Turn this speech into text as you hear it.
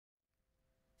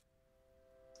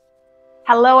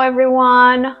Hello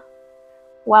everyone,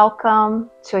 welcome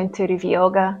to Intuitive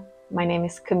Yoga. My name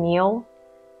is Camile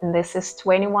and this is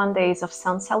 21 Days of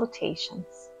Sun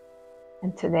Salutations,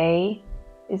 and today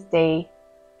is day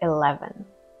 11.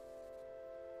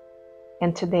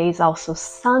 And today is also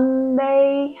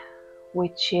Sunday,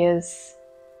 which is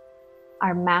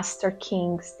our Master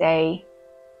King's Day,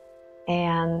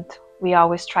 and we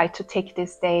always try to take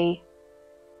this day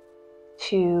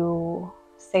to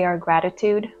say our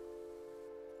gratitude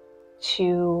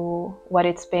to what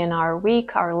it's been our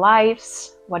week, our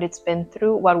lives, what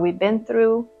we've been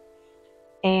through.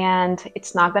 And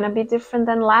it's not going to be different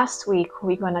than last week.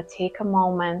 We're going to take a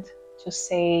moment to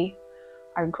say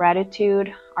our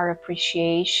gratitude, our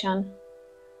appreciation,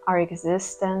 our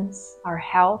existence, our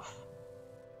health.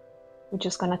 We're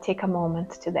just going to take a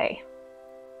moment today.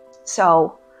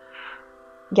 So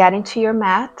get into your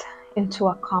mat, into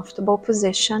a comfortable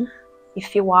position.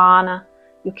 If you wanna,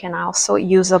 you can also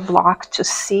use a block to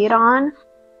sit on.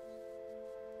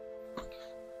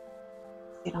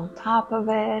 Sit on top of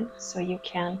it so you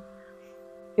can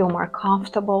feel more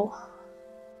comfortable.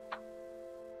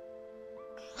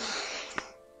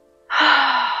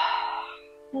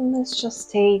 And let's just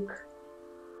take a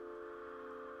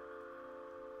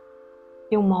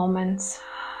few moments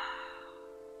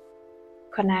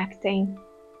connecting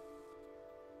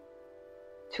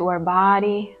to our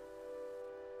body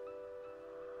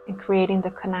and creating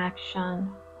the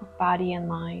connection of body and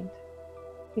mind.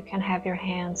 You can have your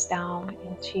hands down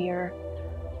into your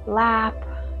lap.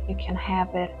 You can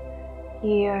have it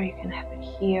here. You can have it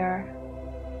here.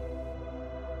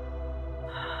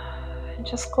 And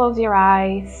just close your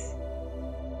eyes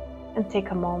and take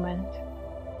a moment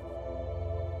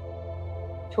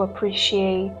to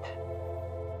appreciate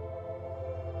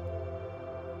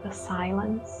the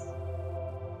silence.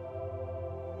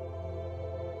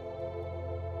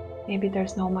 Maybe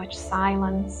there's no much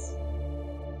silence.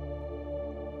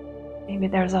 Maybe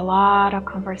there's a lot of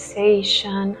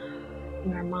conversation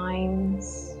in our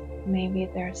minds. Maybe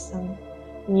there's some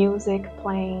music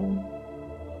playing.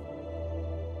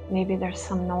 Maybe there's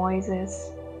some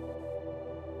noises.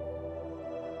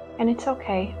 And it's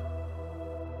okay.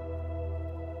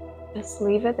 Just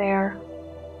leave it there.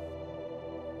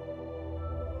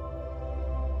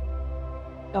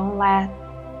 Don't let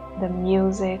the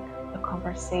music, the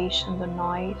conversation, the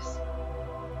noise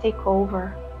take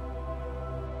over.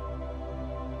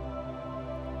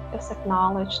 Just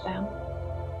acknowledge them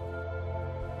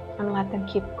and let them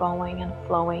keep going and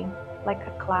flowing like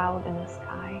a cloud in the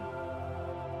sky.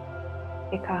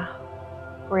 Take a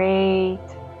great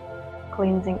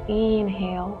cleansing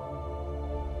inhale.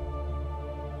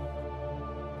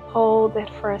 Hold it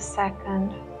for a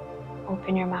second.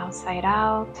 Open your mouth side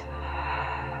out.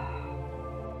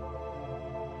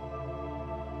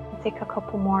 Take a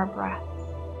couple more breaths.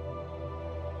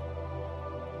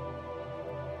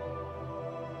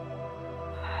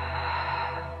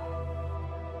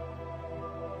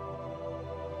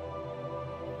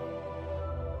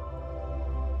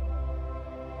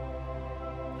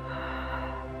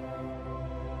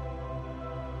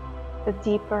 The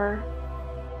deeper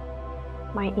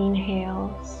my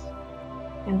inhales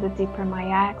and the deeper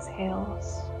my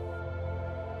exhales,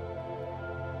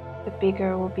 the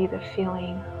bigger will be the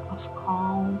feeling of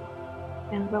calm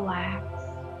and relax.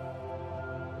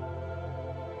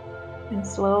 And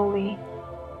slowly,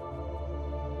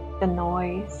 the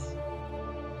noise,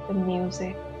 the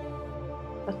music,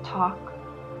 the talk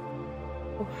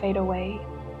will fade away.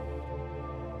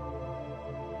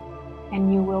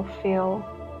 And you will feel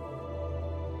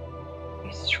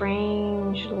a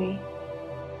strange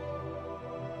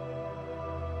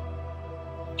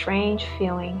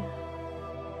feeling.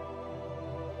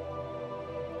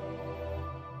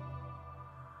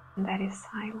 And that is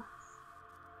silence.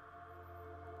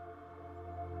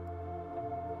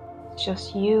 It's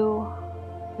just you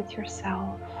with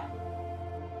yourself.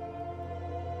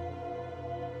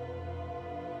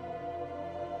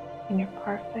 In your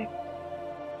perfect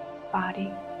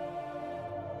body.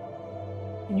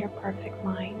 In your perfect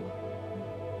mind.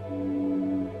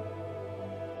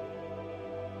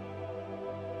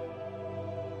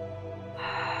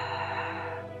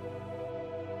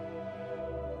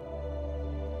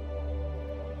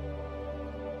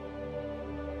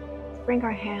 Bring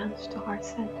our hands to heart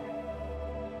center.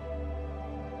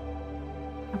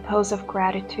 A pose of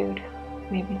gratitude.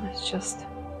 Maybe let's just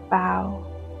bow.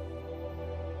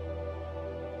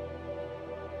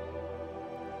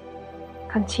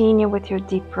 Continue with your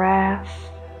deep breath.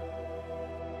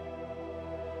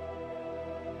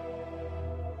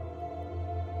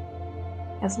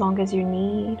 As long as you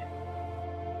need,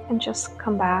 and just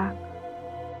come back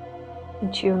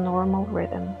into your normal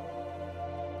rhythm.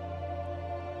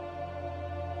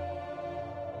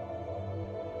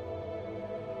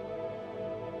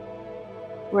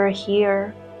 We're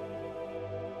here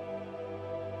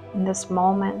in this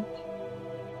moment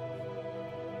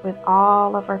with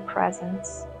all of our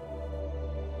presence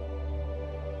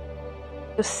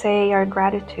to say our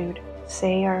gratitude, to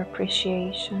say our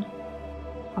appreciation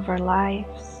of our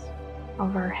lives,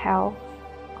 of our health,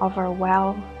 of our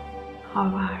wealth,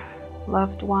 of our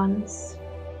loved ones,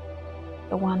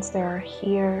 the ones that are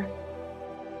here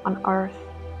on earth,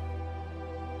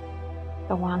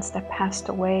 the ones that passed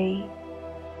away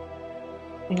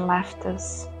and left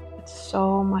us with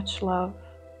so much love.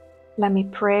 Let me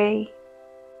pray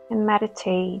and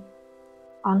meditate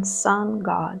on Sun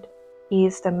God. He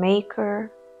is the maker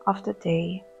of the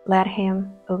day. Let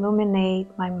him illuminate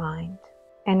my mind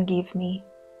and give me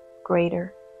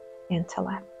greater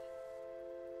intellect.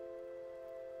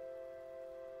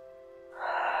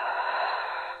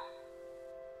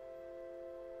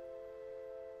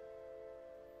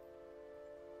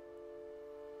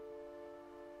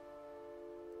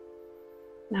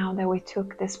 Now that we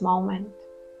took this moment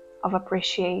of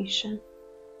appreciation,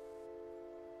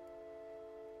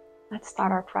 let's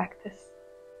start our practice.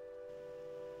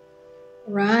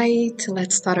 Right,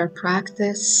 let's start our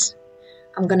practice.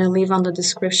 I'm going to leave on the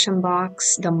description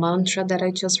box the mantra that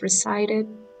I just recited.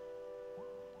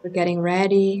 We're getting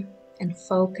ready and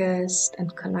focused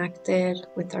and connected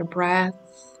with our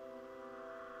breath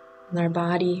and our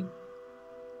body.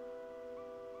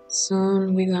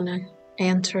 Soon we're going to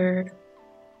enter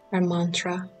our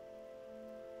mantra.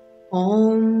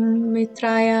 Om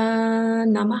MITRAYA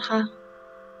NAMAHA.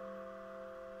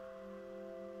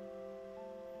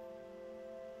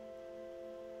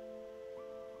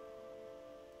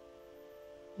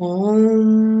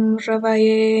 Om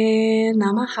RAVAYE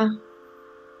NAMAHA.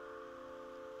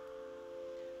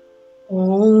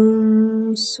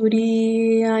 Om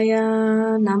SURYAYA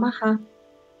NAMAHA.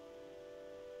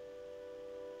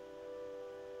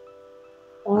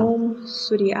 Om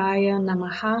Suryaya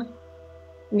Namaha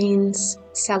means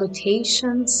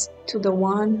salutations to the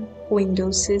one who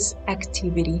induces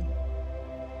activity.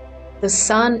 The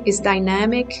sun is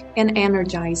dynamic and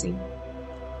energizing.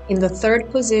 In the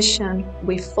third position,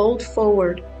 we fold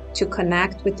forward to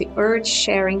connect with the earth,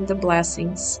 sharing the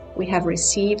blessings we have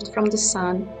received from the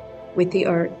sun with the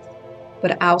earth,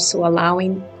 but also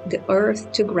allowing the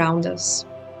earth to ground us,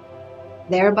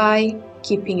 thereby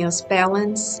keeping us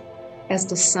balanced as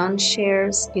the sun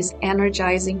shares its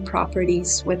energizing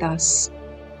properties with us.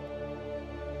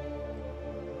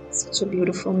 Such a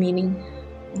beautiful meaning.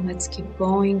 And let's keep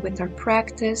going with our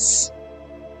practice.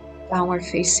 Downward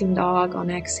facing dog on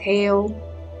exhale.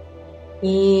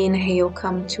 Inhale,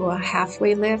 come to a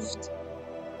halfway lift.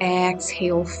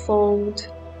 Exhale, fold.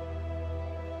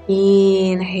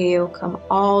 Inhale, come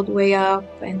all the way up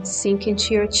and sink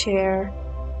into your chair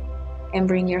and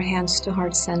bring your hands to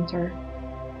heart center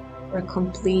for a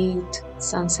complete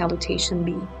sun salutation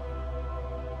B.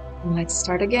 And let's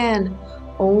start again.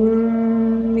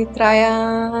 Om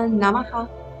MITRAYA NAMAHA.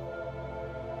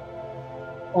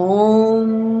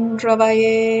 Om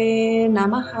RAVAYE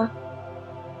NAMAHA.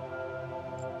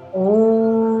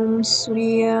 Om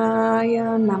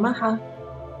SURYAYA NAMAHA.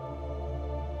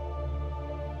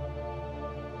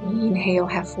 Inhale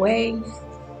halfway.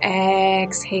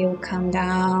 Exhale, come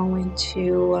down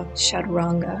into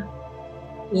Chaturanga.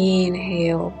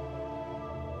 Inhale.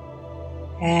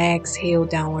 Exhale,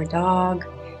 downward dog.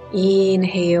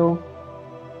 Inhale,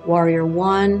 warrior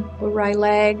one with right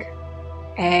leg.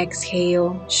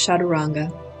 Exhale, Chaturanga.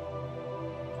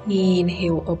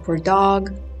 Inhale, upward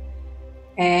dog.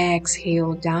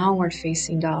 Exhale, downward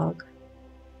facing dog.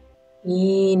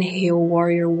 Inhale,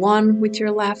 warrior one with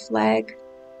your left leg.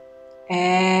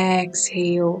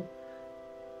 Exhale,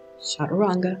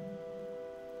 Chaturanga.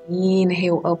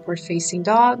 Inhale, upward facing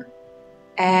dog.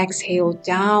 Exhale,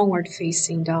 downward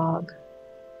facing dog.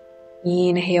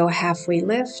 Inhale, halfway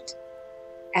lift.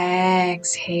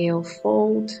 Exhale,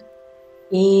 fold.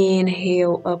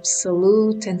 Inhale, up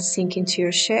salute and sink into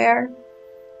your chair.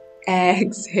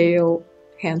 Exhale,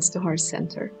 hands to heart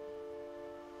center.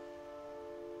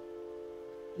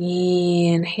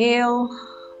 Inhale,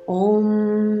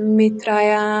 Om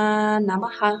MITRAYA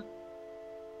NAMAHA.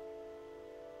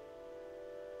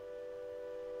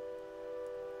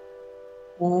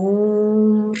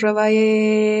 Om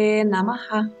RAVAYE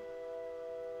NAMAHA.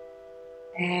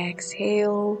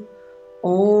 Exhale,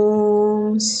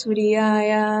 Om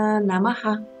SURYAYA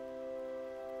NAMAHA.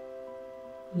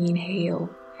 Inhale,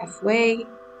 halfway.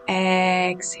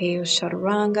 Exhale,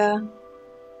 Chaturanga.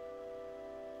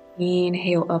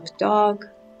 Inhale, up dog.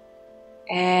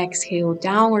 Exhale,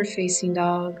 downward facing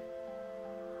dog.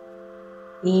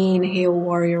 Inhale,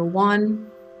 warrior one.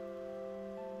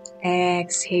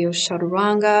 Exhale,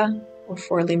 chaturanga or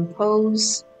four-limb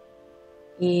pose.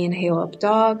 Inhale, up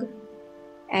dog.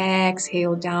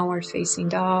 Exhale, downward facing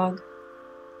dog.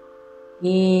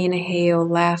 Inhale,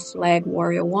 left leg,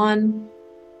 warrior one.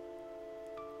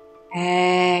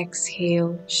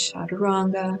 Exhale,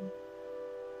 chaturanga.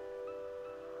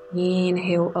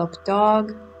 Inhale, up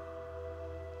dog.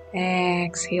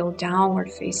 Exhale, downward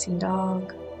facing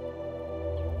dog.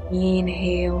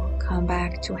 Inhale, come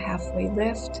back to halfway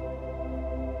lift.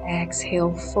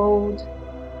 Exhale, fold.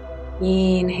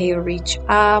 Inhale, reach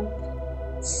up.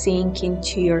 Sink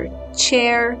into your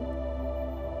chair.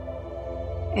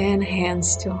 And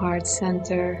hands to heart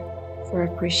center for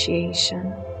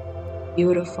appreciation.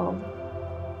 Beautiful.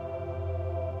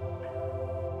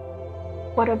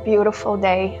 What a beautiful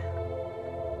day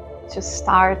to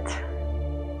start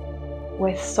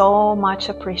with so much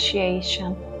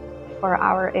appreciation for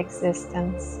our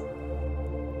existence,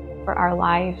 for our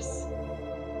lives,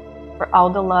 for all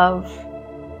the love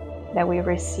that we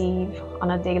receive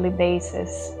on a daily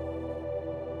basis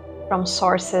from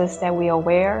sources that we are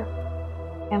aware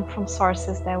and from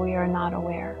sources that we are not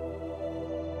aware.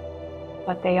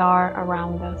 But they are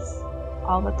around us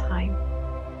all the time.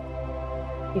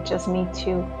 You just need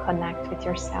to connect with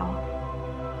yourself,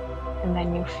 and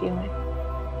then you feel it.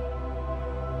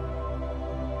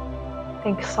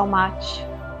 Thanks so much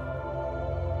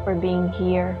for being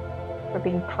here, for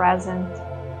being present,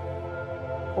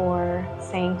 for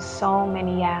saying so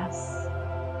many yes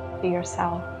to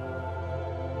yourself.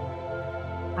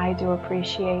 I do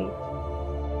appreciate,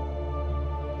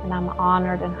 and I'm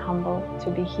honored and humbled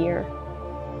to be here,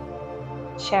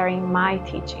 sharing my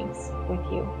teachings with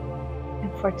you.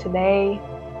 And for today,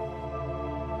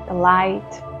 the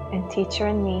light and teacher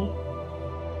in me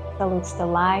salutes the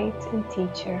light and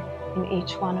teacher in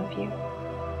each one of you.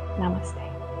 Namaste.